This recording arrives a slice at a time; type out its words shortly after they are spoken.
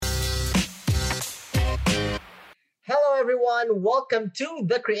everyone. Welcome to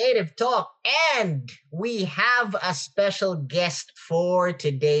the Creative Talk. And we have a special guest for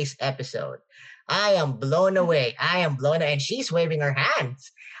today's episode. I am blown away. I am blown away. And she's waving her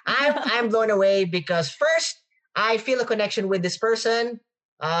hands. I'm blown away because first, I feel a connection with this person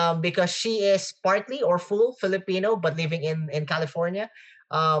because she is partly or full Filipino, but living in California.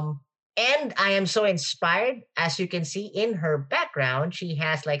 And I am so inspired. As you can see in her background, she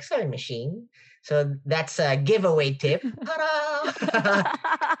has like sewing machine. So that's a giveaway tip. Ta-da!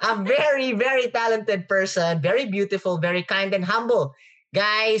 A very, very talented person, very beautiful, very kind and humble.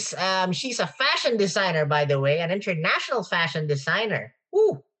 Guys, she's a fashion designer, by the way, an international fashion designer.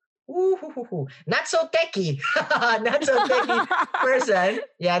 Ooh, ooh, hoo, hoo, hoo. Not so techie, not so techie person.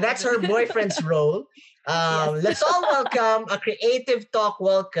 Yeah, that's her boyfriend's role. Yes. Let's all welcome a creative talk.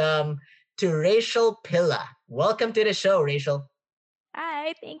 Welcome to Rachel Pilla. Welcome to the show, Rachel.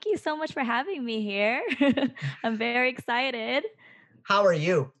 Hi, thank you so much for having me here. I'm very excited. How are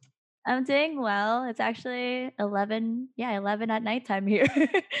you? I'm doing well. It's actually 11, yeah, 11 at nighttime here.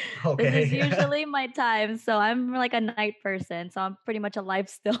 This is Okay. usually my time, so I'm like a night person, so I'm pretty much alive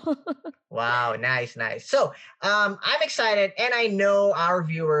still. Wow, nice, nice. So, I'm excited, and I know our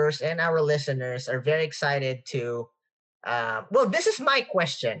viewers and our listeners are very excited to. Well, this is my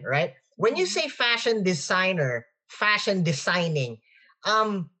question, right? When you Mhm. say fashion designer, fashion designing,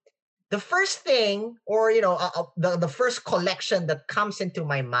 um, the first thing, or the first collection that comes into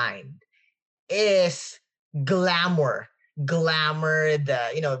my mind is glamour, glamour.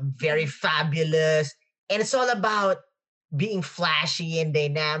 Very Mhm. fabulous, and it's all about being flashy and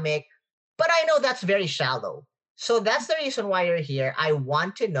dynamic. But I know that's very shallow. So that's the reason why you're here. I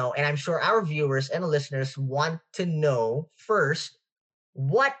want to know, and I'm sure our viewers and listeners want to know first,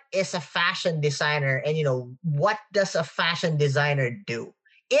 what is a fashion designer, and what does a fashion designer do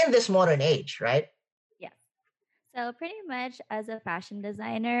in this modern age, right? Yes. So pretty much as a fashion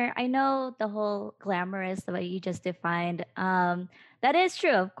designer, I know the whole glamorous the way you just defined. That is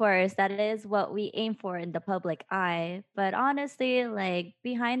true, of course. That is what we aim for in the public eye. But honestly, like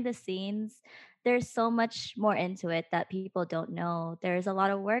behind the scenes, there's so much more into it that people don't know. There's a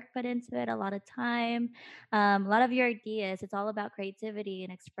lot of work put into it, a lot of time, a lot of your ideas. It's all about creativity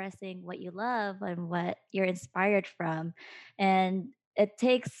and expressing what you love and what you're inspired from. And it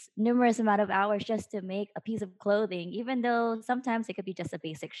takes numerous amount of hours just to make a piece of clothing, even though sometimes it could be just a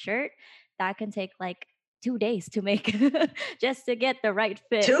basic shirt that can take like 2 days to make just to get the right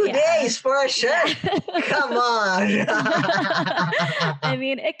fit. Two Yeah. days for a Yeah. shirt. Come on. I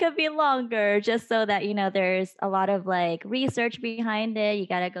mean, it could be longer just so that, there's a lot of like research behind it. You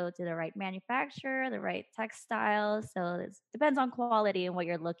got to go to the right manufacturer, the right textile. So it depends on quality and what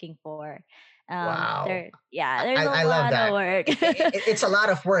you're looking for. Wow. There's a I love lot of that. work. It's a lot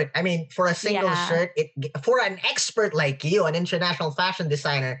of work. I mean, for a single Yeah. shirt, for an expert like you, an international fashion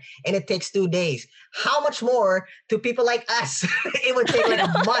designer, and it takes 2 days. How much more to people like us? It would take like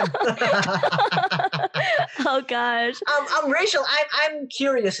a month. Oh gosh. Rachel, I'm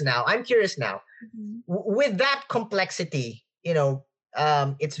curious now. I'm curious now. Mhm. With that complexity,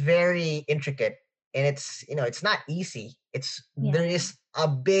 it's very intricate, and it's not easy. There Yeah. is a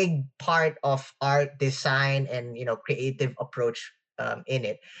big part of art design and creative approach in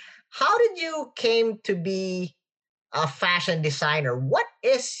it. How did you came to be a fashion designer? What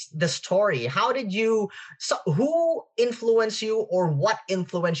is the story? How did you, so who influenced you, or what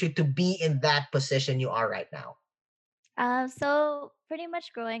influenced you to be in that position you are right now? So pretty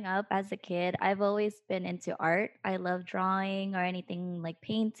much growing up as a kid, I've always been into art. I love drawing or anything like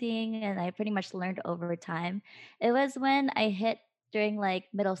painting, and I pretty much learned over time. It was when I hit during like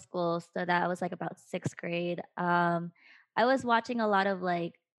middle school, so that was like about sixth grade. I was watching a lot of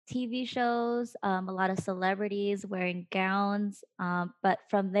like TV shows, a lot of celebrities wearing gowns. But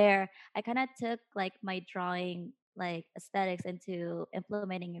from there, I kind of took like my drawing like aesthetics into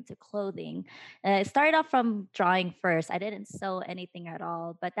implementing into clothing. It started off from drawing first. I didn't sew anything at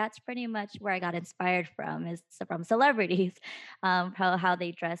all, but that's pretty much where I got inspired from is from celebrities, how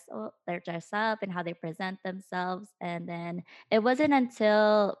they dress up and how they present themselves. And then it wasn't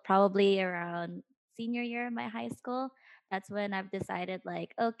until probably around senior year of my high school that's when I've decided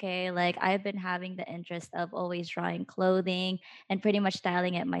like okay, like I've been having the interest of always drawing clothing and pretty much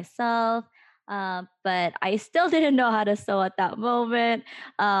styling it myself. But I still didn't know how to sew at that moment.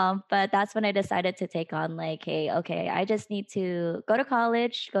 But that's when I decided to take on like, hey, okay, I just need to go to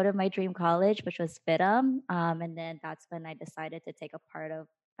college, go to my dream college, which was FITM. And then that's when I decided to take a part of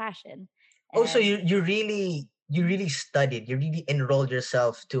fashion. Oh, so And you really studied, you really enrolled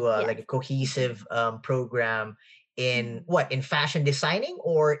yourself to a like yes. a cohesive program in Mhm. what, in fashion designing,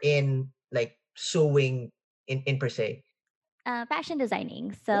 or in like sewing in per se? Fashion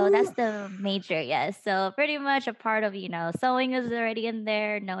designing. So that's Ooh, the major, yes. So pretty much a part of, sewing is already in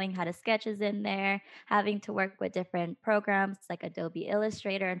there, knowing how to sketch is in there, having to work with different programs like Adobe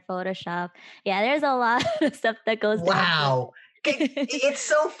Illustrator and Photoshop. Yeah, there's a lot of stuff that goes down to wow. it. It's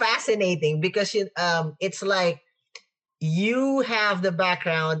so fascinating because it's like you have the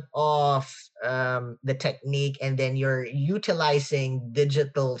background of the technique, and then you're utilizing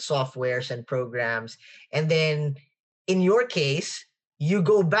digital softwares and programs, and then in your case you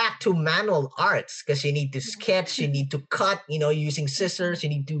go back to manual arts because you need to sketch, you need to cut, using scissors, you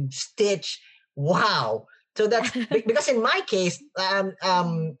need to stitch. Wow. So that's Yeah. because in my case,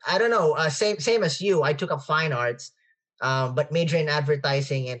 Mhm. I don't know, same as you, I took up fine arts, but major in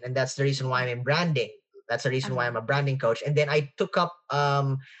advertising, and that's the reason why I'm in branding. That's the reason why Uh-huh. I'm a branding coach. And then I took up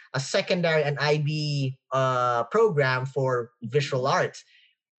a secondary, an IB program for visual Mhm. arts.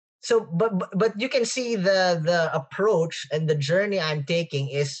 So, but you can see the approach and the journey I'm taking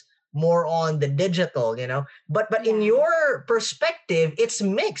is more on the digital, But in Yeah. your perspective, it's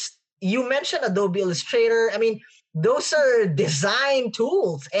mixed. You mentioned Adobe Illustrator. I mean, those are design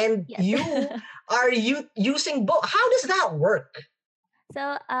tools, and Yes. you are you using both. How does that work?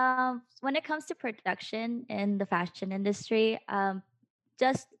 So, when it comes to production in the fashion industry,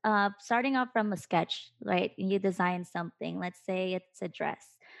 just starting off from a sketch, right? You design something, let's say it's a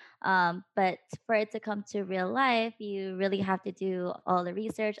dress. But for it to come to real life, you really have to do all the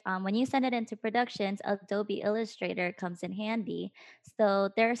research. When you send it into productions, Adobe Illustrator comes in handy. So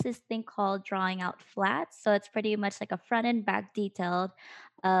there's this thing called drawing out flats. So it's pretty much like a front and back detailed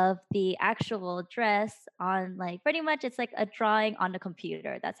of the actual dress on, like, pretty much it's like a drawing on the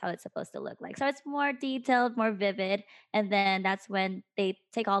computer. That's how it's supposed to look like. So it's more detailed, more vivid, and then that's when they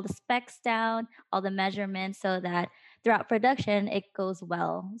take all the specs down, all the measurements, so that throughout production it goes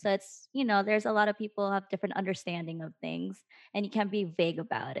well. So it's, there's a lot of people have different understanding of things, and you can't be vague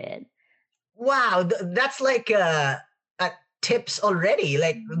about it. Wow, that's like tips already,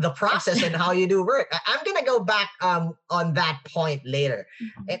 like Mhm. the Yes. process and how you do work. I'm gonna go back on that point later,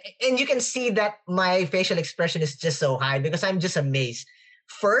 Mhm. and you can see that my facial expression is just so high because I'm just amazed.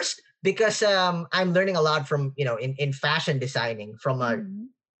 First, because I'm learning a lot from in fashion designing from a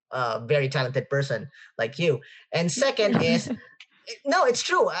Mhm. very talented person like you, and Thank second is you. no, it's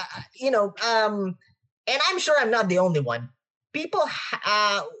true. And I'm sure I'm not the only one. People,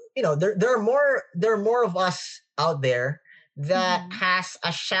 there are more of us out there that Mhm. has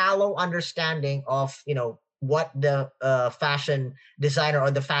a shallow understanding of what the fashion designer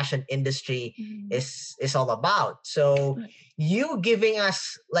or the fashion industry Mhm. is all about. So Yeah. you giving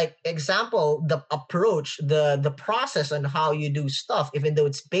us like example the approach, the process on how you do stuff, even though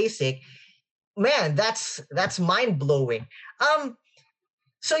it's basic, man, that's mind blowing. Um,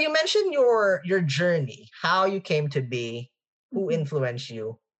 so you mentioned your journey, how you came to be, who Mhm. influenced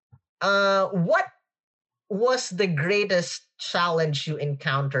you. What was the greatest challenge you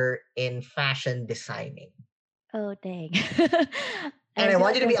encounter in fashion designing? Oh, dang. And I I feel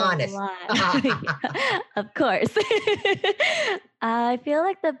want like you to be there's a honest. lot. Yeah, of course. I feel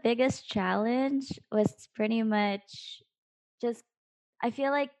like the biggest challenge was pretty much just, I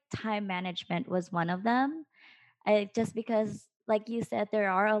feel like time management was one of them. Just because, like you said, there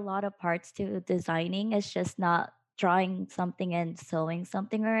are a lot of parts to designing. It's just not drawing something and sewing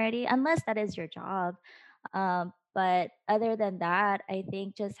something already, unless that is your job. But other than that, I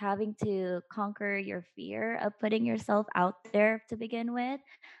think just having to conquer your fear of putting yourself out there to begin with.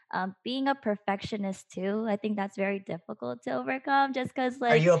 Being a perfectionist too, I think that's very difficult to overcome just because,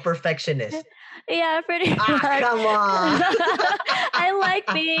 Are like, you a perfectionist? yeah, pretty Ah, much. come on. I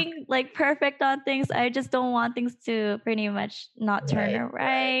like being, like, perfect on things. I just don't want things to pretty much not turn Right, out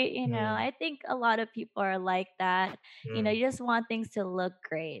right. right. Hmm, I think a lot of people are like that. hmm. You just want things to look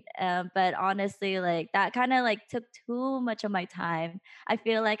great. But honestly, like, that kind of like took too much of my time. I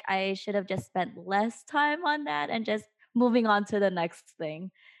feel like I should have just spent less time on that and just moving on to the next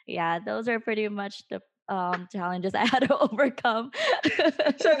thing. Yeah, those are pretty much the challenges I had to overcome.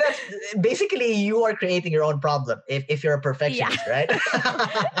 So that's basically you are creating your own problem if you're a Yeah, perfectionist, right?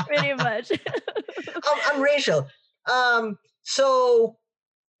 pretty much. I'm Rachel. So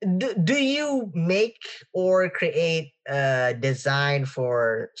do you make or create design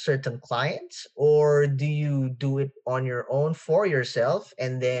for certain clients, or do you do it on your own for yourself,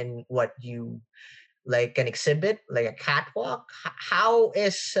 and then what you like an exhibit like a catwalk? How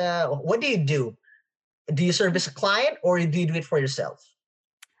is what do you do? Do you service a client or do you do it for yourself?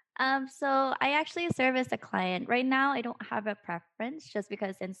 So I actually service a client. Right now, I don't have a preference just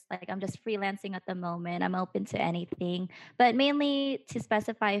because since like I'm just freelancing at the moment, I'm open to anything, but mainly to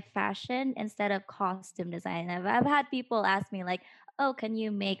specify fashion instead of costume design. I've had people ask me like, "Oh, can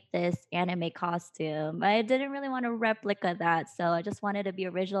you make this anime costume?" I didn't really want to replica that, so I just wanted to be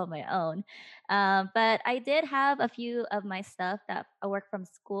original on my own. But I did have a few of my stuff that I work from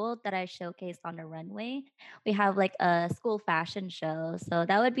school that I showcased on the runway. We have like a school fashion show. So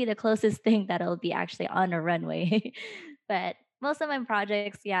that would be the closest thing that'll be actually on a runway. But most of my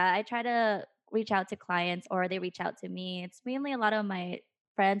projects, yeah, I try to reach out to clients or they reach out to me. It's mainly a lot of my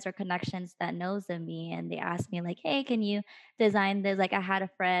friends or connections that knows of me and they ask me like, "Hey, can you design this?" Like I had a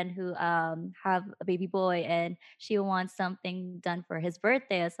friend who have a baby boy and she wants something done for his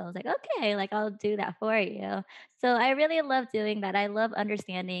birthday. So I was like, "Okay, like I'll do that for you." So I really love doing that. I love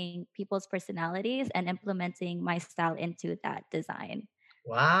understanding people's personalities and implementing my style into that design.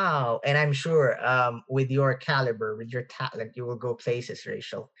 Wow. And I'm sure with your caliber, with your talent, you will go places,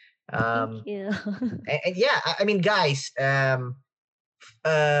 Rachel. Thank Um, you. and yeah, I mean, guys,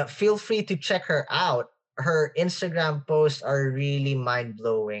 feel free to check her out. Her Instagram posts are really mind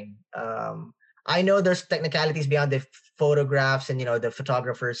blowing. I know there's technicalities beyond the photographs and the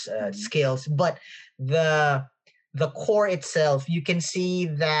photographer's Mhm. skills, but the the core itself, you can see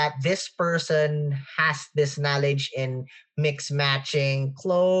that this person has this knowledge in mix matching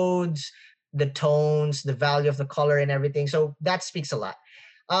clothes, the tones, the value of the color, and everything. So that speaks a lot.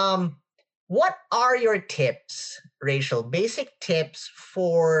 Um, what are your tips, Rachel? Basic tips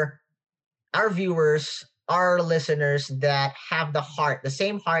for our viewers, our listeners that have the heart, the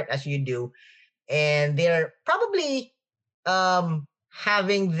same heart as you do, and they're probably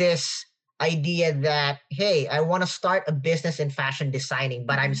having this idea that, hey, I want to start a business in fashion designing,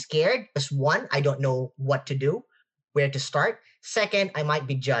 but I'm Mhm. scared because one, I don't know what to do, where to start. Second, I might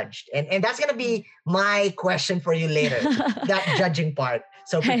be judged. And that's gonna Yeah. be my question for you later, that judging part.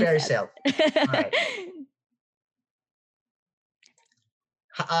 So prepare Exactly. yourself. All right.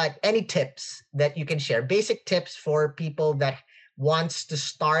 Any tips that you can share? Basic tips for people that wants to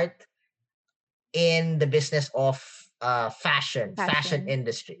start in the business of fashion Fashion.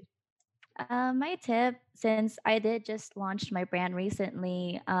 industry. My tip, since I did just launch my brand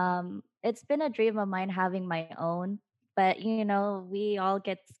recently, it's been a dream of mine having my own. But we all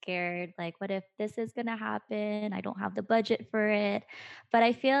get scared. Like, what if this is gonna happen? I don't have the budget for it. But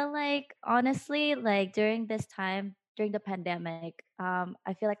I feel like honestly, like during this time, during the pandemic,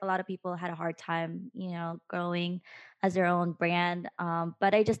 I feel like a lot of people had a hard time, growing as their own brand.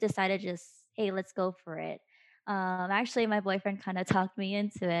 But I just decided, just hey, let's go for it. Actually, my boyfriend kind of talked me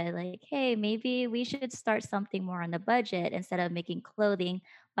into it, like, hey, maybe we should start something more on the budget instead of making clothing.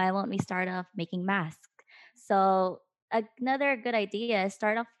 Why won't we start off making masks? So, another good idea is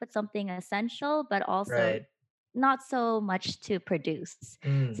start off with something essential, but also Right. not so much to produce.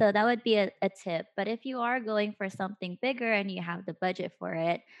 Mm. So that would be a tip. But if you are going for something bigger and you have the budget for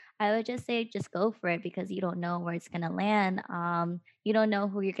it, I would just say just go for it because you don't know where it's gonna land. You don't know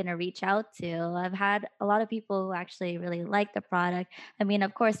who you're gonna reach out to. I've had a lot of people who actually really like the product. I mean,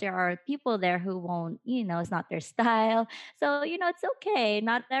 of course, there are people there who won't, it's not their style. So, it's okay.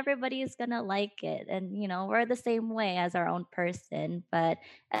 Not everybody is gonna like it. And, we're the same way as our own person. But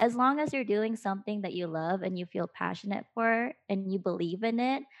as long as you're doing something that you love and you feel passionate for and you believe in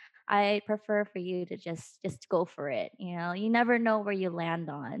it, I prefer for you to just go for it. You never know where you land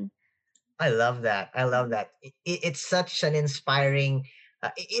on. I love that. I love Mhm. that. It's such an inspiring.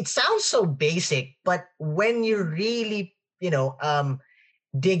 It sounds so basic, but when you Mhm. really,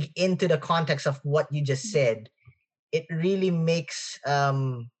 dig into the context of what you just Mhm. said, it really makes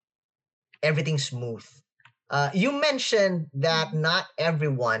everything smooth. You mentioned that Mhm. not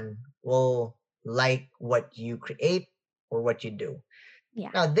everyone will like what you create or what you do.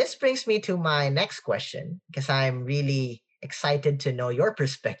 Yeah. Now, this brings me to my next question because I'm really excited to know your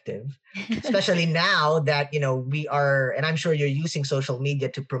perspective, especially now that, we are, and I'm sure you're using social media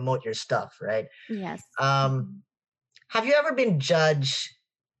to promote your stuff, right? Yes. Um, Mhm. have you ever been judged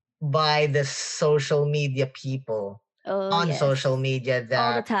by the social media people Oh, on yes. social media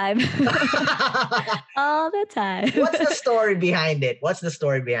All the that time. All the time. what's the story behind it? What's the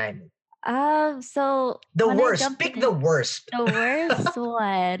story behind it? So The when I worst. jumped Pick the in worst. the worst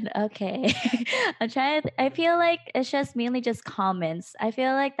one, okay. I feel like it's just mainly just comments. I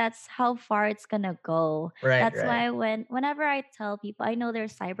feel like that's how far it's gonna go. Right, That's right. why whenever I tell people, I know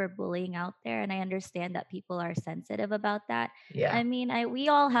there's cyberbullying out there, and I understand that people are sensitive about that. Yeah. I mean, I we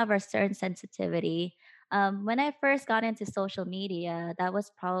all have our certain sensitivity. When I first got into social media, that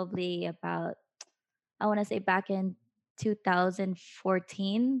was probably about I want to say back in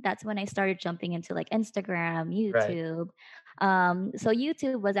 2014. That's when I started jumping into like Instagram, Right. YouTube. So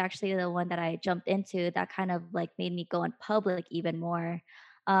YouTube was actually the one that I jumped into that kind of like made me go on public even more.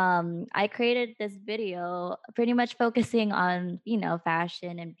 I created this video pretty much focusing on,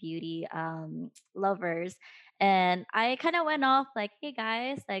 fashion and beauty lovers. And I kind of went off like, hey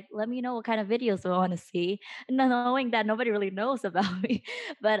guys, like, let me know what kind of videos you want to see. Knowing that nobody really knows about me.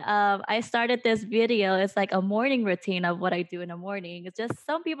 But I started this video. It's like a morning routine of what I do in the morning. It's just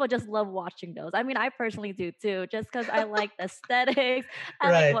some people just love watching those. I mean, I personally do too, just because I like the aesthetics. I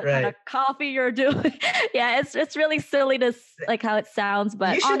like Right, what kind of right. coffee you're doing. Yeah, it's really silly to like how it sounds,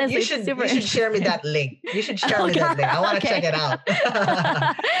 but honestly, it's super You should share me interesting. that link. You should share Oh me that god, link. I want to check okay. it out.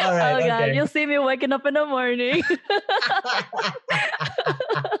 All right, Oh god, okay. you'll see me waking up in the morning.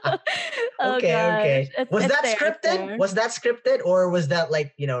 Oh Okay, gosh, okay. it's Was it's that there, it's scripted? there. Was that scripted or was that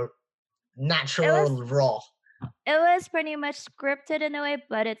like, It was natural raw? It was pretty much scripted in a way,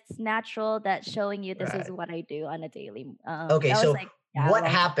 but it's natural that showing you this is Right. what I do on a daily. Okay, That was so like, yeah, a what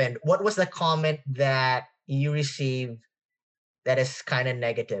long time. happened? What was the comment that you received that is kind of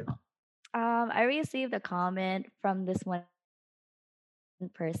negative? I received a comment from this one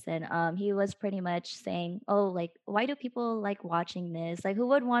person. He was pretty much saying, "Oh, like, why do people like watching this? Like, who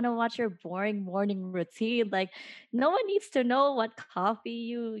would want to watch your boring morning routine? Like, no one needs to know what coffee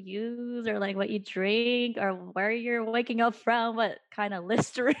you use or like what you drink or where you're waking up from, what kind of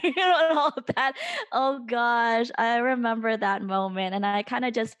Listerine and all of that." Oh gosh, I remember that moment, and I kind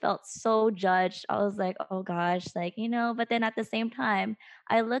of just felt so judged. I was like, "Oh gosh, like But then at the same time,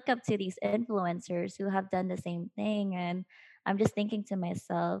 I look up to these influencers who have done the same thing, and I'm just thinking to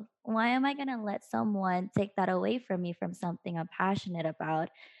myself, why am I going to let someone take that away from me from something I'm passionate about?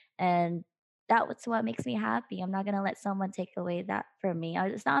 And that was what makes me happy. I'm not going to let someone take away that from me.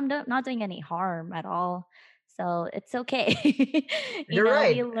 I'm not doing any harm at all. So it's okay. You're We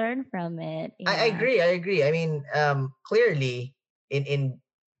right. learn from it. I Yeah. agree. I agree. I mean, clearly, in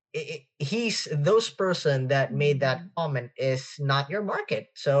he's those person that made that Mhm. comment is not your market.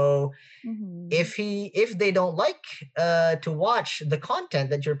 So Mhm. if they don't like to watch the content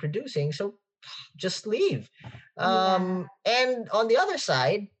that you're producing, so just leave. Yeah. And on the other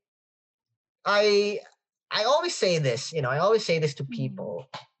side, I I always say this. I always say this to Mhm. people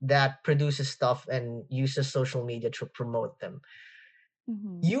that produces stuff and uses social media to promote them.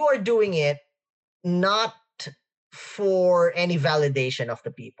 Mhm. You are doing it not for any validation of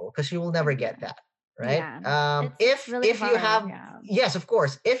the people because you will never Yeah. get that, right? Yeah. It's really If you hard. have, Yeah. yes, of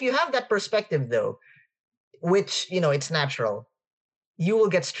course, if you have that perspective though, which it's natural, you will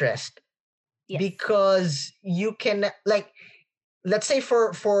get stressed Yes. because you can, like, let's say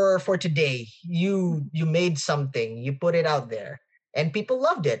for today, you made something, you put it out there and people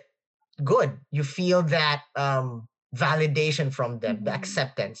loved it. Good, you feel that validation from them, the Mhm.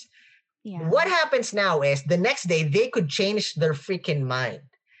 acceptance. What Yeah. happens now is the next day they could change their freaking mind.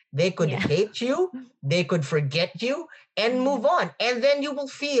 They could Yeah. hate you, they could forget you and move Mhm. on. And then you will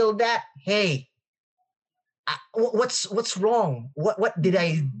feel that, hey, what's wrong? What did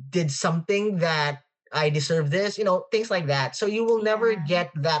I Mhm. did something that I deserve this? Things like that. So you will never Yeah.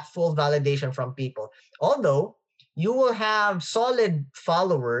 get that full validation from people. Although you will have solid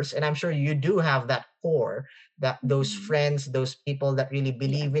followers, and I'm sure you do have that core, that those Mhm. friends, those people that really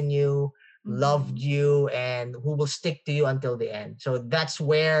believe Yes. in you, loved Mhm. you, and who will stick to you until the end. So that's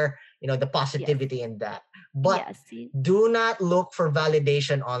where the Yes. positivity in that. But Yes. do not look for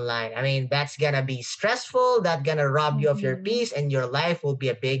validation online. I mean, that's gonna be stressful. That's gonna rob you of your Mhm. peace, and your life will be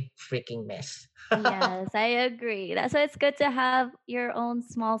a big freaking mess. Yes, I agree. That's why it's good to have your own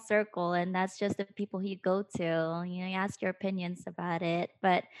small circle, and that's just the people you go to. You ask your opinions about it,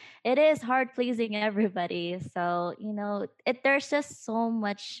 but it is hard pleasing everybody. So, there's just so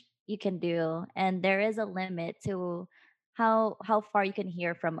much you can do, and there is a limit to how far you can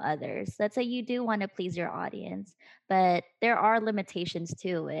hear from others. Let's say you do want to please your audience, but there are limitations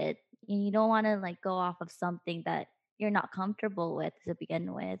to it. You don't want to like go off of something that you're not comfortable with to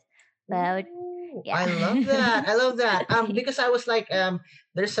begin with. But I would Ooh, yeah. I love that. I love that. Because I was like,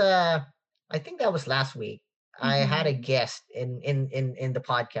 there's a, I think that was last week. I had a Mhm. guest in the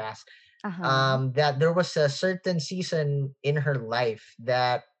podcast. Uh-huh. That there was a certain season in her life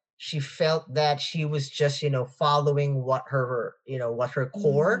that she felt that she was just following what her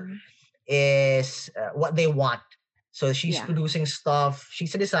core Mhm. is, what they want. So she's Yeah. producing stuff.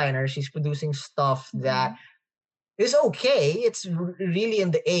 She's a designer. She's producing stuff that Mhm. is okay. It's really in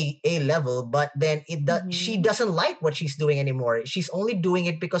the A level, but then she Mhm. doesn't like what she's doing anymore. She's only doing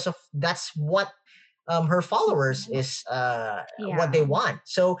it because of that's what her followers Mhm. is what they Yeah. want.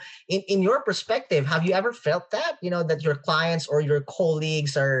 So in your perspective, have you ever felt that, that your clients or your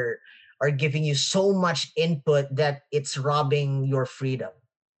colleagues are giving you so much input that it's robbing your freedom?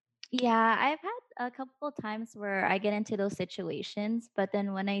 Yeah, I've had a couple times where I get into those situations, but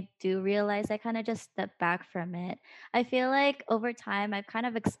then when I do realize, I kind of just step back from it. I feel like over time, I've kind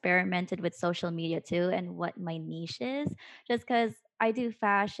of experimented with social media too and what my niche is, just because I do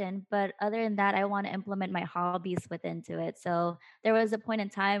fashion, but other than that, I want to implement my hobbies within to it. So there was a point in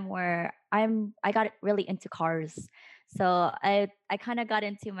time where I got really into cars. So I kind of got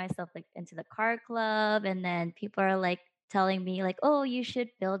into myself like into the car club, and then people are like telling me like, "Oh, you should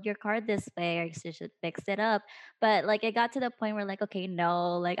build your car this way, or you should fix it up." But like it got to the point where like, okay,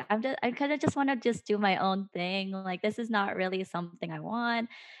 no, like I kind of just want to just do my own thing. Like this is not really something I want.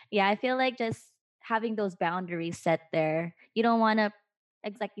 Yeah, I feel like just having those boundaries set there. You don't want to,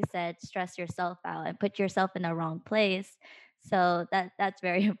 like you said, stress yourself out and put yourself in the wrong place. So that's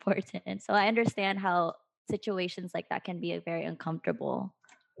very important. So I understand how situations like that can be very uncomfortable.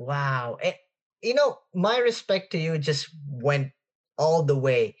 Wow. My respect to you just went all the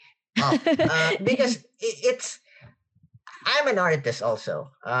way up. Because it's I'm an artist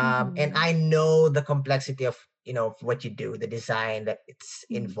also. And Mhm. I know the complexity of, what you do, the design that it's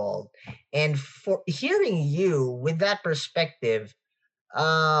Mhm. involved. And for hearing you with that perspective,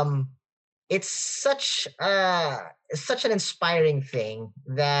 um, it's such an inspiring thing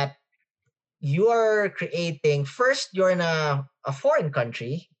that you are creating. First, you're in a foreign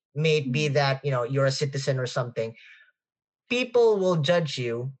country, may it be Mhm. that, you're a citizen or something. People will judge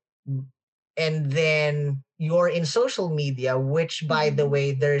you, and then you're in social media, which, by the Mhm.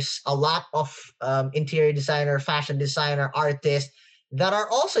 way, there's a lot of interior designer, fashion designer, artists that are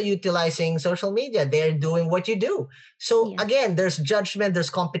also utilizing social media. They're doing what you do. So Yes. again, there's judgment, there's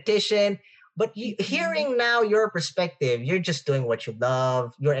competition. But Mhm. hearing now your perspective, you're just doing what you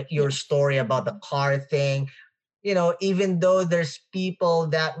love. Your Yes. story about the Mhm. car thing, even though there's people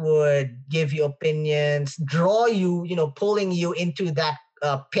that would give you opinions, draw you, pulling you into that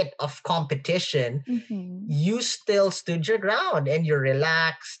pit of competition, Mhm. you still stood your ground and you're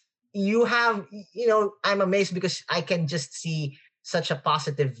relaxed. You have, I'm amazed because I can just see such a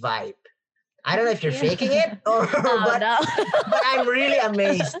positive vibe. I don't know if Thank you're you. faking it or, Oh, but no. I'm really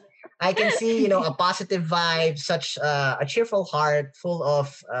amazed. I can see, a positive vibe, such a cheerful heart full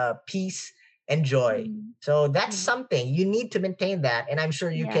of peace and joy. Mhm. So that's Yeah. something you need to maintain that. And I'm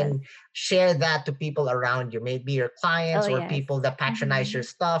sure you Yes. can share that to people around you, maybe your Oh, clients or yes. people that patronize your Mhm.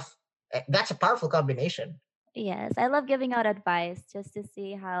 stuff. That's a powerful combination. Yes, I love giving out advice just to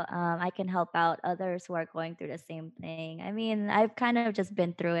see how I can help out others who are going through the same thing. I mean, I've kind of just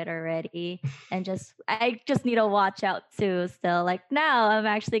been through it already, and just I just need to watch out too. Still, like now, I'm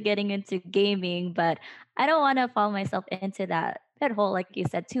actually getting into gaming, but I don't want to fall myself into that pit hole, like you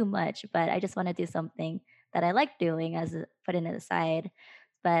said, too much. But I just want to do something that I like doing, putting it aside.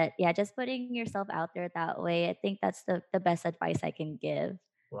 But yeah, just putting yourself out there that way, I think that's the best advice I can give.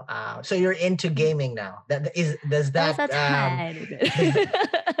 Wow. So you're into gaming now. That is Just a tiny bit. does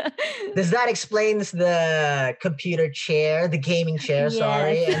does that explains the computer chair, the gaming chair, Yes.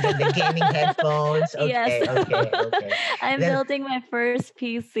 sorry, and then the gaming headphones? Yes. Okay, okay, okay. I'm Then building my first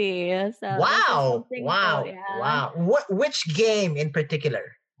PC, so this is wow, something about wow, yeah. wow. Which game in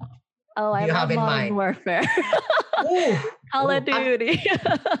particular Oh, do I you love have in Modern mind? Warfare. Ooh, Call of ooh. Duty.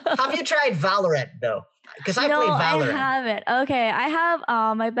 Have you tried Valorant though? Because I play No, I Valorant. haven't. Okay, I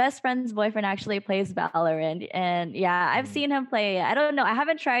have my best friend's boyfriend actually plays Valorant, and yeah, I've Mm. seen him play it. I don't know. I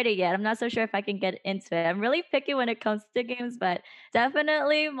haven't tried it yet. I'm not so sure if I can get into it. I'm really picky when it comes to games, but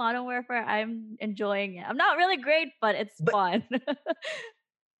definitely Modern Warfare. I'm enjoying it. I'm not really great, but it's But fun.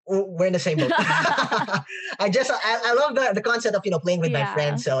 we're in the same boat. I love the concept of playing with my Yeah.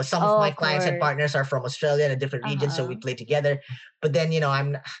 friends. So some of Oh, my of clients and course. partners are from Australia and a different region, so we Uh-huh. play together. But then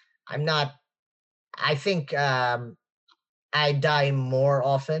I'm not. I think I die more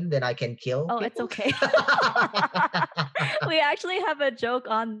often than I can kill Oh, it's people. okay. We actually have a joke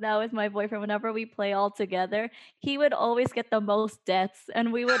on that with my boyfriend. Whenever we play all together, he would always get the most deaths,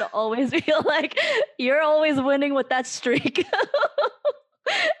 and we would always feel like, "You're always winning with that streak."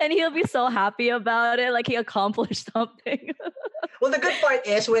 And he'll be so happy about it, like he accomplished something. Well, the good part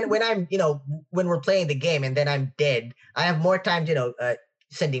is when I'm when we're playing the game and then I'm dead, I have more time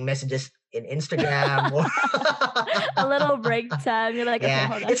sending messages in Instagram or A little break time. You're like, "Okay, yeah,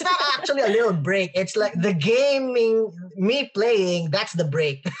 hold on." it's not actually a little break. It's like the gaming. me playing, that's the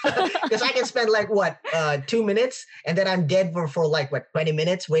break. Because I can spend like what 2 minutes, and then I'm dead for like what 20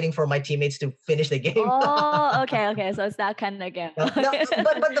 minutes waiting for my teammates to finish the game. Oh, okay, okay. So it's that kind of game. No, no, Okay.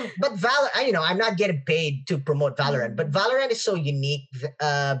 but Valorant, I'm not getting paid to promote Valorant, but Mhm. Valorant is so unique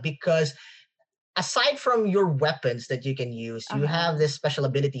because aside from your weapons that you can use, you have Uh-huh. this special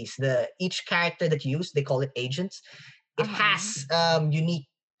abilities. The each character that you use, they call it agents. It Uh-huh. has unique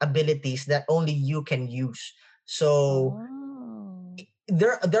abilities that only you can use. So Oh.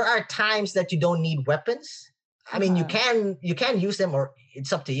 there are times that you don't need weapons. I mean, you Uh-huh. can use them, or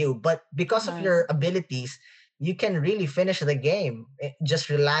it's up to you. But because of Uh-huh. your abilities, you can really finish the game just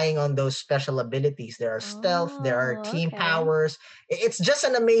relying on those special abilities. There are stealth, there are Oh, team okay. powers. It's just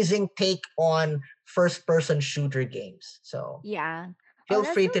an amazing take on first person shooter games. So Yeah. Oh, feel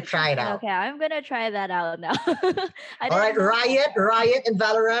that's free so to try it interesting. out. Okay, I'm gonna try that out now. I All didn't right, know that Riot, and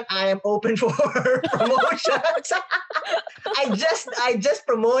Valorant. I am open for promotions. I just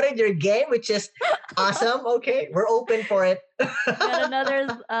promoted your game, which is though. awesome. Okay, we're open for it. Got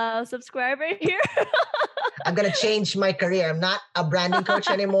another subscriber here. I'm gonna change my career. I'm not a branding coach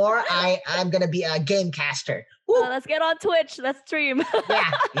anymore. I'm gonna be a game caster. Woo! Let's get on Twitch. Let's stream.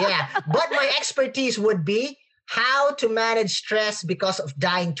 Yeah, yeah. But my expertise would be how to manage stress because of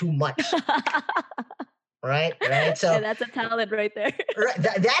dying too much. Right, right. Hey, So that's a talent right there.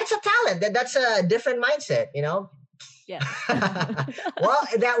 that's a talent. That's a different mindset. Yes. Well,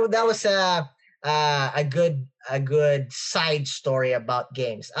 that was a good side story about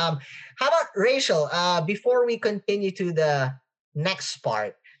games. How about Rachel? Before we continue to the next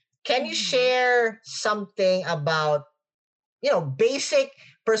part, can you Mhm. share something about basic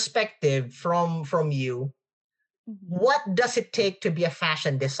perspective from you? Mhm. What does it take to be a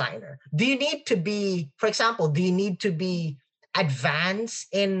fashion designer? Do you need to be, for example, do you need to be advanced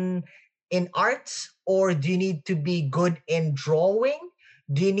in arts, or do you need to be good in drawing?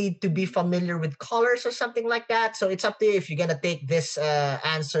 Do you need to be Mhm. familiar with colors or something like that? So it's up to you if you're gonna take this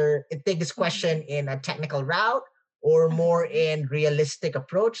take this question Mhm. in a technical route or more Uh-huh. in realistic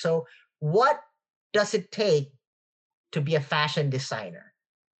approach. So what does it take to be a fashion designer?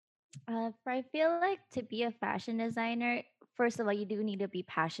 I feel like to be a fashion designer, first of all, you do need to be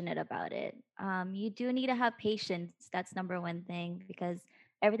passionate about it. You do need to have patience. That's number one thing because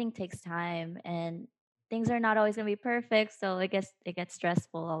everything takes time and things are not always going to be perfect. So I guess it gets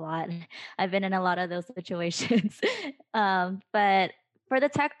stressful a lot. I've been in a lot of those situations. But for the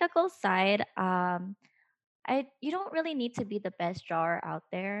technical side, I you don't really need to be the best drawer out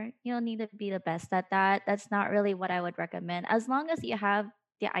there. You don't need to be the best at that. That's not really what I would recommend. As long as you have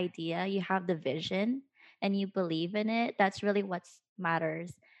the idea, you have the vision, and you believe in it, that's really what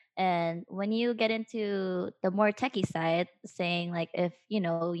matters. And when you get into the more techie side, saying like if you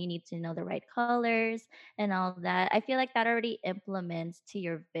need to know the right colors and all that, I feel like that already implements to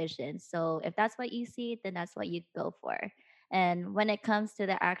your vision. So if that's what you see, then that's what you go for. And when it comes to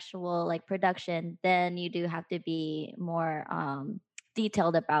the actual like production, then you do have to be more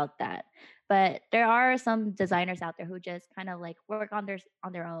detailed about that. But there are some designers out there who just kind of like work on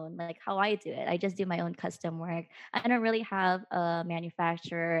their own, like how I do it. I just do my own custom work. I don't really have a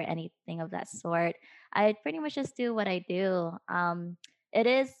manufacturer or anything of that sort. I pretty much just do what I do. It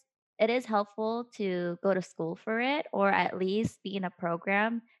is it is helpful to go to school for it, or at least be in a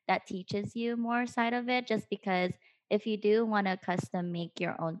program that teaches you more side of it, just because if you do want to custom make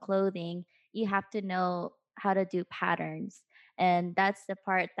your own clothing, you have to know how to do patterns. And that's the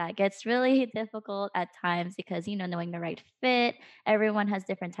part that gets really difficult at times because, knowing the right fit, everyone has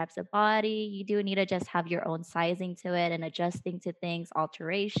different types of body. You do need to just have your own sizing to it and adjusting to things,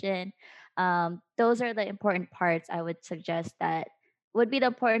 alteration. Those are the important parts I would suggest that would be the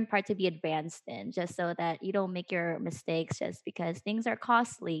important part to be advanced in, just so that you don't make your mistakes just because things are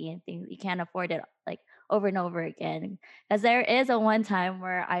costly and things you can't afford it like over and over again. Because there is a one time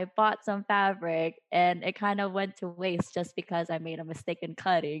where I bought some fabric and it kind of went to waste just because I made a mistake in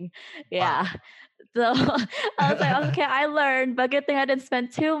cutting. Yeah. Wow. So I was like, okay, I learned, but good thing I didn't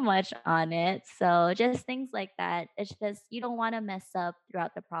spend too much on it. So just things like that. It's just you don't want to mess up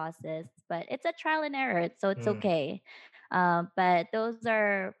throughout the process, but it's a trial and error, so it's Mm. okay. But those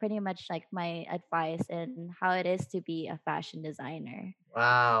are pretty much like my advice and how it is to be a fashion designer.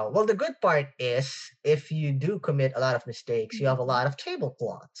 Wow. Well, the good part is if you do commit a lot of mistakes, you have a Mhm. lot of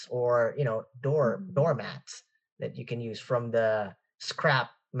tablecloths or, Mhm. doormats that you can use from the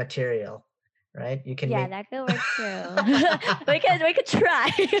scrap material, right? You can Yeah, make that could work too. We could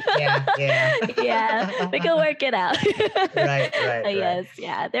try. Yeah, yeah. Yeah, we could work it out. Right, right, right. Yes,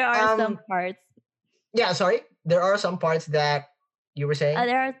 yeah, there are some Um parts. yeah, sorry. There are some parts that you were saying?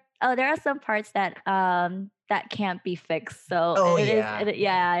 There are some parts that can't be fixed. So Oh it is, yeah, yeah.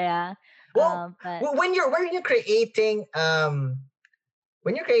 yeah, yeah. Well, But when you're creating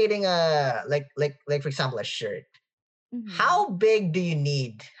when you're creating a like for example a shirt, mhm. how big do you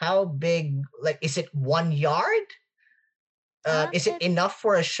need? How big? Like, is it 1 yard? Is it It enough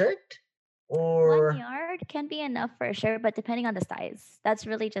for a shirt? One Or yard can be enough for sure, but depending on the size, that's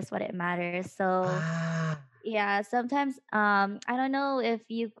really just what it matters. So ah, yeah, sometimes I don't know if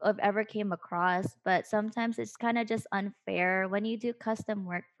you have ever came across, but sometimes it's kind of just unfair when you do custom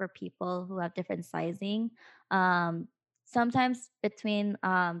work for people who have different sizing. Um Sometimes between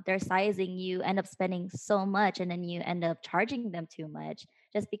their sizing you end up spending so much and then you end up charging them too much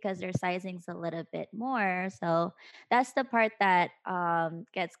just because their sizing's a little bit more. So that's the part that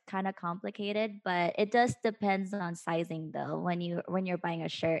gets kind of complicated, but it does depends on sizing though when you're buying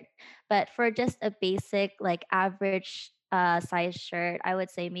a shirt. But for just a basic, like average size shirt, I would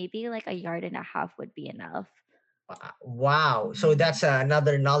say maybe like a yard and a half would be enough. wow. So Mhm. that's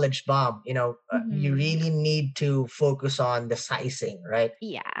another knowledge bomb. You Mhm. really need to focus on the sizing, right?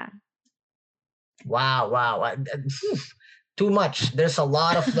 Yeah. Wow, wow. Too much. There's a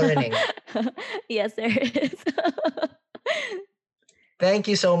lot of learning. Yes, there is. Thank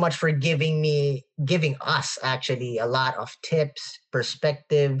you so much for giving us actually a lot of tips,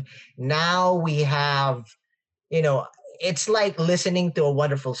 perspective. Now we have, you know, it's like listening to a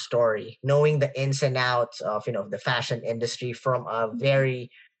wonderful story, knowing the ins and outs of, the fashion industry from a Mhm. very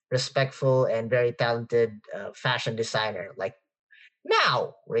respectful and very talented fashion designer. Like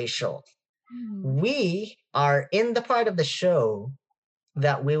now, Rachel, Mhm. we are in the part of the show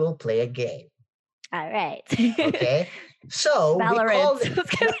that we will play a game. All right. Okay. So we Valorant. call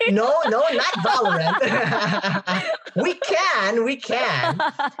it no, no, not Valorant. We can,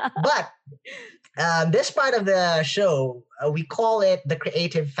 but this part of the show, we call it the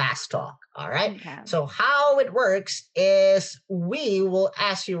creative fast talk. All right. Okay. So how it works is we will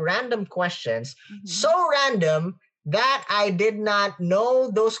ask you random questions, Mhm. so random that I did not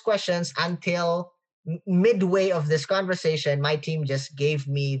know those questions until midway of this conversation. My team just gave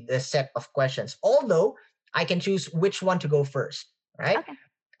me the set of questions, although I can choose which one to go first. Right. Okay.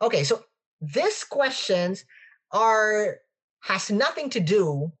 Okay. So these questions are has nothing to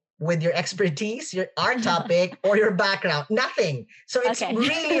do with your expertise, our topic, or your background. Nothing. So it's Okay.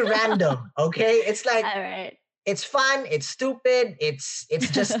 really random. Okay. It's like All right. it's fun, it's stupid, it's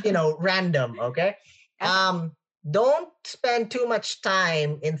just, random. Okay. Okay. Um, don't spend too much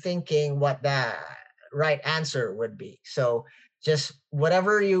time in thinking what the right answer would be. So just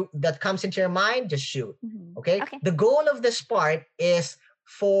whatever you that comes into your mind, just shoot. Mhm. Okay. Okay. The goal of this part is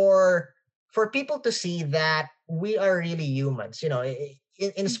for for people to see that we are really humans.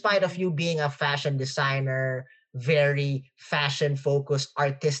 In spite of Mhm. you being a fashion designer, very fashion focused,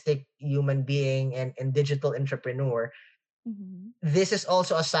 artistic human being, and digital entrepreneur, Mhm. this is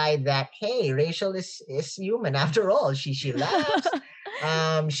also a side that, hey, Rachel is human after all. She laughs.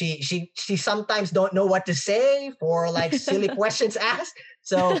 She sometimes don't know what to say for like silly questions asked.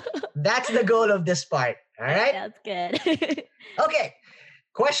 So that's the goal of this part. All That right. sounds good. Okay.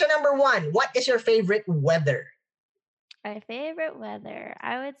 Question number one. What is your favorite weather? My favorite weather,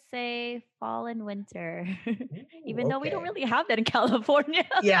 I would say fall and winter, Ooh, even though we don't okay. really have that in California.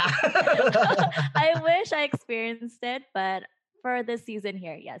 Yeah. I wish I experienced it, but for this season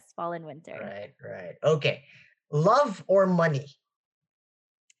here, yes, fall and winter. Right, right. Okay. Love or money?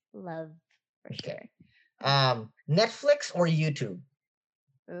 Love for Okay. sure. Netflix or YouTube?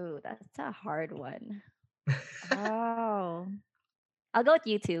 Ooh, that's a hard one. Oh, I'll go with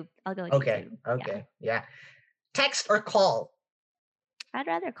YouTube. I'll go with Okay, YouTube. Yeah, okay. Yeah. Text or call? I'd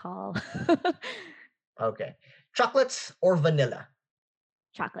rather call Okay. Chocolates or vanilla?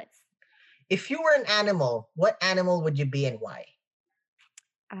 chocolates. If you were an animal, what animal would you be and why?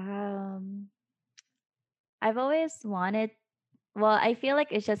 Um, I've always wanted. Well, I feel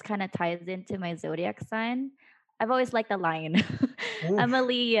like it just kind of ties into my zodiac sign. I've always liked the lion. I'm a Oof.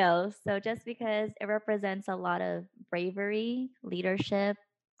 Leo, so just because it represents a lot of bravery, leadership,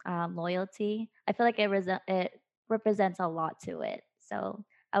 loyalty, I feel like it represents a lot to it. So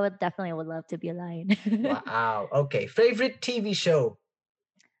I would definitely would love to be a lion. Wow. Okay. Favorite TV show?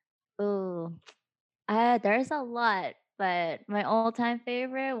 Ooh, there's a lot, but my all-time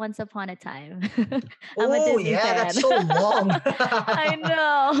favorite, Once Upon a Time. I'm a Oh Disney yeah, that's fan. so long. I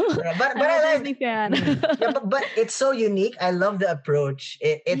know. But I'm a I like Disney fan. yeah, but it's so unique. I love the approach.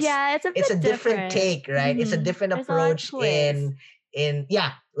 Yeah, it's a It's bit a different different. take, right? It's a Mhm. different There's a lot of approach twists. in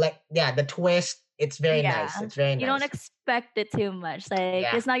yeah, like yeah, the twist. It's very nice. Yeah. It's very You don't nice. expect it too much. Like,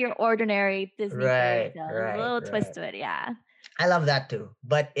 Yeah. it's not your ordinary Disney fairy Right, tale. There's a right, little twist right. to it, yeah. I love that too.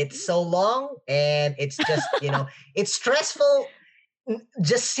 But it's so long and it's just, it's stressful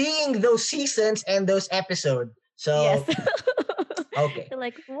just seeing those seasons and those episodes. Yes. So, okay. You're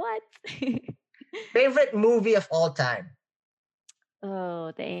like, what? Favorite movie of all time?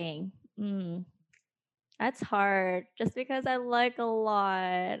 Oh, dang. That's hard. Just because I like a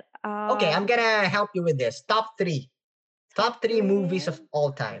lot. Okay, I'm gonna help you with this. Top three. Top Top three movies three. of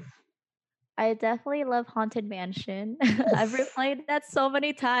all time. I definitely love Haunted Mansion. I've Oof. replayed that so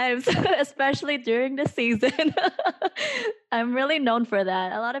many times, especially during the season. I'm really known for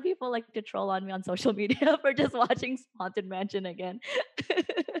that. A lot of people like to troll on me on social media for just watching Haunted Mansion again.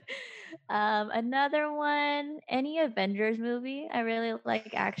 Another one, any Avengers movie. I really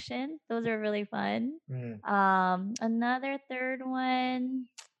like action. Those are really fun. Mm. Another third one.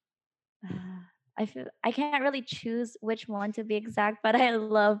 I feel I can't really choose which one to be exact, but I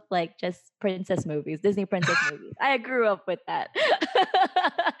love like just princess movies, Disney princess movies. I grew up with that.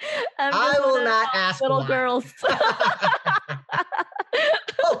 I'm I just one will of not those ask little why. girls.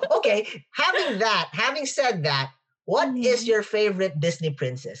 Oh, okay. Having said that, what is Mhm. your favorite Disney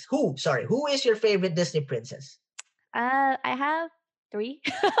princess? Who is your favorite Disney princess? I have 3.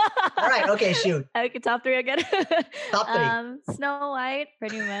 All right, okay, shoot. Okay, top 3 again. Top three. Snow White,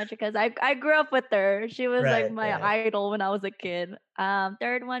 pretty much, because I grew up with her. She was like Right, my right. idol when I was a kid.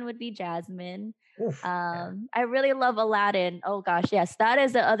 Third one would be Jasmine. Oof. Yeah, I really love Aladdin. Oh gosh, yes, that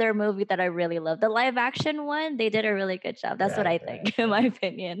is the other movie that I really love. The live action one, they did a really good job. That's what right, I right, think, in my right.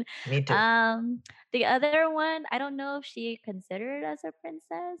 opinion. Me too. Um, the other one, I don't know if she considered as a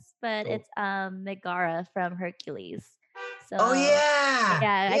princess, but Oh. it's Megara from Hercules. Oh So yeah.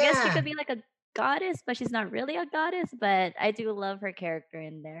 yeah, I guess she could Yeah. be like a goddess, but she's not really a goddess, but I do love her character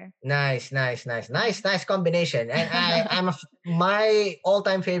in there. Nice, nice, nice, nice, Mhm. nice combination. And my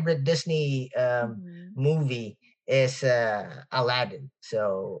all-time favorite Disney Mhm. movie is Aladdin.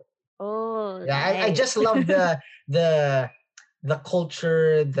 So Oh, yeah, I nice. just love the the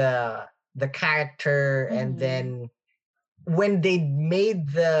culture, the character, and Mhm. then when they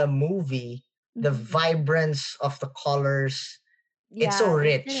made the movie, the Mhm. vibrance of the colors, it's so Yeah,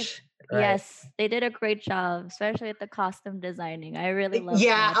 they did a rich, right? yes, they did a great job, especially with the costume designing. I really loved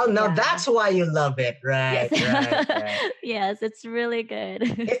Yeah, that. oh no, Yeah. that's why you love it. Yes. Right, right, right. Yes, it's really good.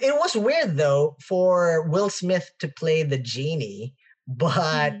 It was weird though for Will Smith to play the genie,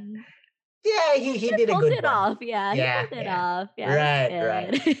 but Mhm. yeah, he He did a pulled good it one. off. Yeah, he Yeah, pulled it yeah. off. Yeah, it was Right,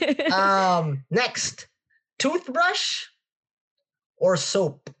 right. good. Next, toothbrush or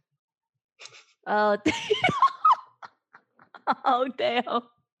soap? Oh, oh, damn.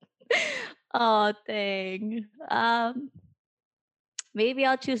 Oh, dang. Maybe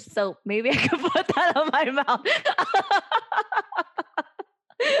I'll choose soap. Maybe I can put that on my mouth.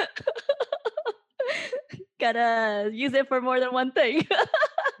 Gotta use it for more than one thing.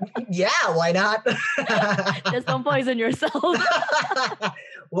 Yeah, why not? Just don't poison yourself.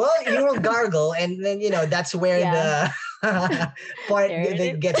 Well, you will gargle, and then that's where Yeah, the part there it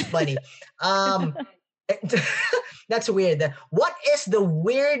that gets is. funny. Um, that's weird. What is the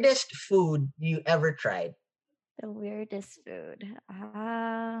weirdest food you ever tried? The weirdest food.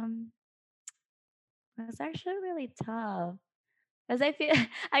 That's actually really tough. Because I feel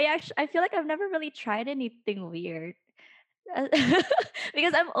I feel like I've never really tried anything weird. Uh,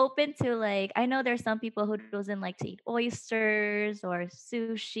 because I'm open to like I know there's some people who doesn't like to eat oysters or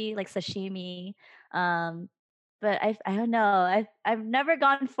sushi, like sashimi. Um, but I don't know. I've never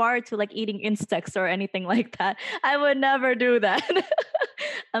gone far to like eating insects or anything like that. I would never do that.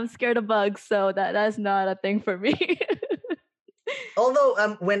 I'm scared of bugs, so that's not a thing for me.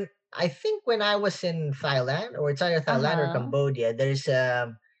 Although when I think when I was in Thailand, or it's either Thailand or Uh-huh. Cambodia, there's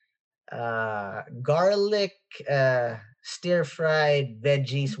garlic stir fried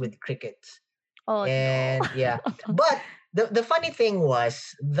veggies Mhm. with crickets. Oh no. And yeah, but the funny thing was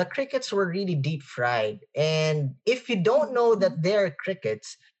the crickets were really deep fried, and if you don't know Mhm. that they're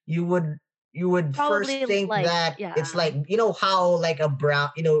crickets, you would first Probably think like that it's yeah. like how like a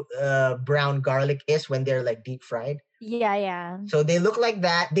brown garlic is when they're like deep fried. Yeah, yeah. So they look like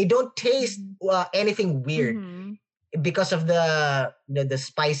that. They don't taste Mhm. anything weird Mhm. because of the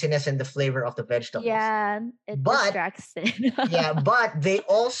spiciness and the flavor of the vegetables. Yeah, it But distracts it. yeah, but they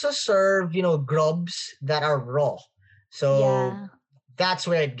also serve grubs that are raw. So Yeah. that's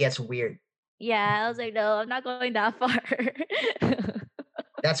where it gets weird. Yeah, I was like, "No, I'm not going that far."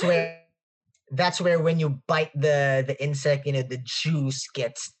 That's where that's where when you bite the insect, the juice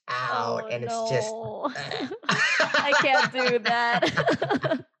gets out Oh, and it's just no. uh, I can't do that.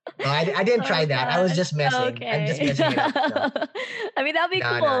 I didn't try Oh that. I was gosh. just messing. I'm just Okay. messing it up. No, I mean, that'd be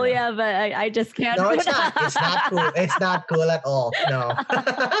no, no, cool, no. yeah, but I just can't. No, it's not. It's not cool. It's not cool at all. No.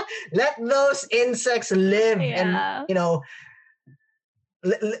 Let those insects live and, Yeah. let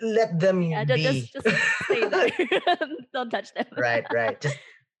Yeah, them be. just stay there. Don't touch them. Right, right. Just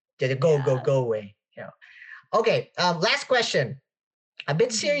Yeah. go away. Okay. Last question. A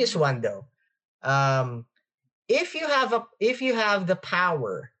bit serious Mhm. one though. Um, if you have the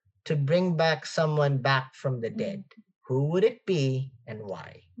power to bring back someone back from the dead, Mhm. who would it be and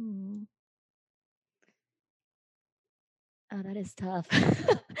why? Mhm. Oh, that is tough.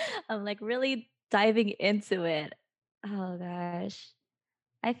 I'm like really diving into it. Oh gosh.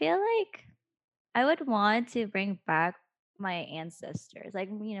 I feel like I would want to bring back my ancestors, like,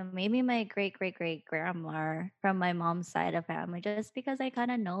 maybe my great grandma from my mom's side of family, just because I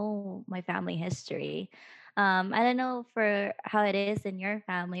kind of know my family history. I don't know for how it is in your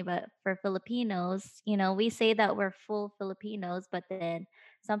family, but for Filipinos, we say that we're full Filipinos, but then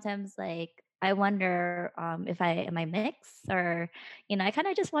sometimes, like, I wonder if I am I mixed, or I kind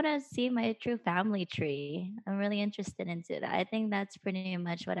of just want to see my true family tree. I'm really interested into that. I think that's pretty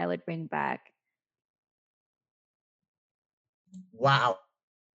much what I would bring back. Wow.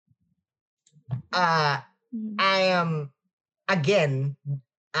 Uh Mhm. I am again,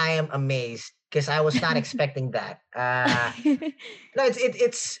 I am amazed because I was not expecting that. No,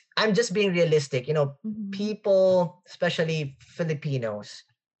 it's I'm just being realistic. Mhm. People, especially Filipinos,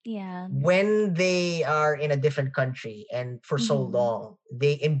 Yeah. when they are in a different country and for so Mhm. long,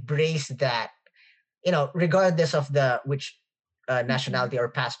 they embrace that, regardless of the which Mhm. nationality or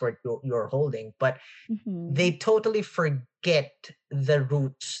passport you're holding, but they Mhm. totally forget the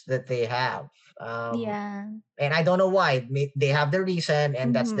roots that they have. Um, Yeah. and I don't know why. They have their reason,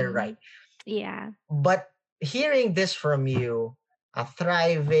 and that's their right. Mhm. Yeah. But hearing this from you, a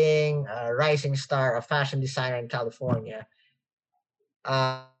thriving, rising star, a fashion designer in California,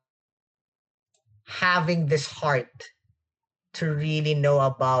 uh, having this heart to really know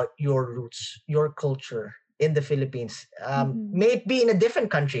about your roots, your culture in the Philippines, may Mhm. it be in a different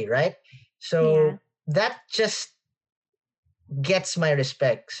country, right? Yeah. So that just gets my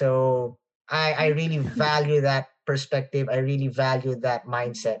respect. So I Thank really you. value that perspective. I really value that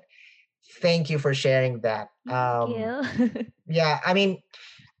mindset. Thank you for sharing that. Thank you. Yeah, I mean,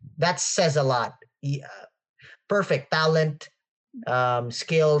 that says a lot. Yeah, perfect talent,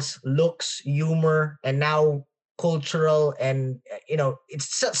 skills, looks, humor, and now cultural, and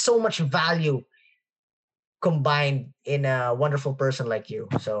it's so much value combined in a wonderful person like you.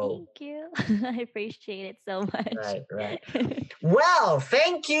 So Thank you. I appreciate it so much. right, right. Well,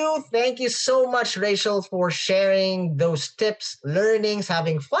 thank you so much, Rachel, for sharing those tips, learnings,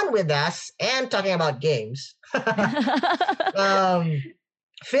 having fun with us, and talking about games. um,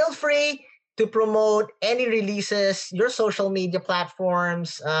 Feel free to promote any releases, your social media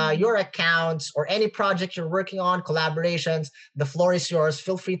platforms, your Mhm. accounts, or any project you're working on, collaborations. The floor is yours.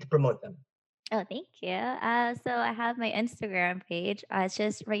 Feel free to promote them. Oh, thank you. So I have my Instagram page. It's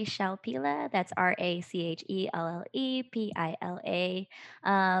just Rachel Pila. That's RACHELLEPILA.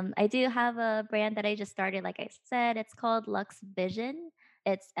 I do have a brand that I just started, like I said. It's called Lux Vision.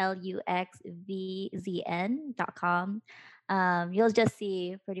 It's LUXVZN.com. You'll just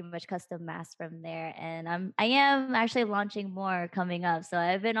see pretty much custom masks from there. And I am actually launching more coming up. So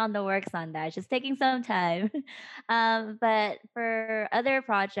I've been on the works on that. It's just taking some time. But for other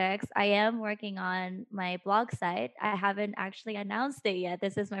projects, I am working on my blog site. I haven't actually announced it yet.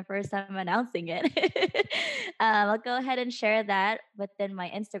 This is my first time announcing it. I'll go ahead and share that within my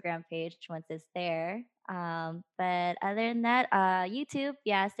Instagram page once it's there. But other than that, YouTube,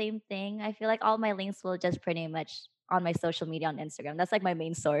 yeah, same thing. I feel like all my links will just pretty much on my social media on Instagram. That's like my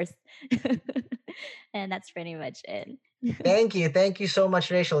main source. And that's pretty much it. Thank you. Thank you so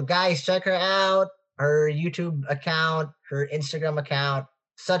much, Rachel. Guys, check her out. Her YouTube account, her Instagram account.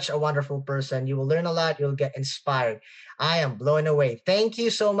 Such a wonderful person. You will learn a lot. You'll get inspired. I am blown away. Thank you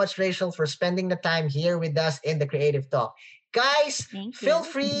so much, Rachel, for spending the time here with us in the Creative Talk. Guys, Thank feel you.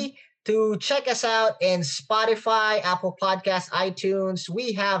 free to check us out in Spotify, Apple Podcasts, iTunes.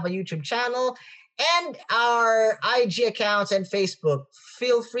 We have a YouTube channel and our IG accounts and Facebook.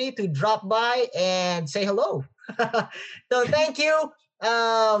 Feel free to drop by and say hello. So thank you,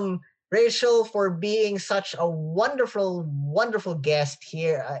 Rachel, for being such a wonderful, wonderful guest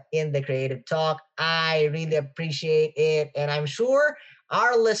here in the Creative Talk. I really appreciate it, and I'm sure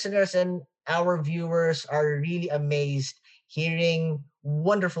our listeners and our viewers are really amazed hearing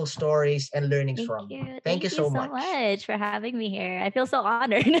wonderful stories and learnings Thank from you. you. Thank you Thank you so so much. much for having me here. I feel so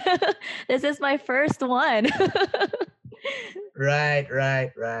honored. This is my first one.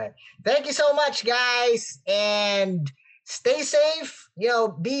 Right. Thank you so much, guys, and stay safe.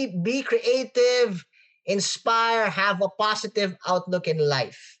 Be creative, inspire, have a positive outlook in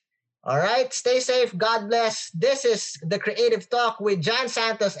life. All right, stay safe. God bless. This is the Creative Talk with John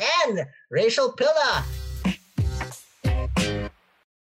Santos and Rachel Pilla.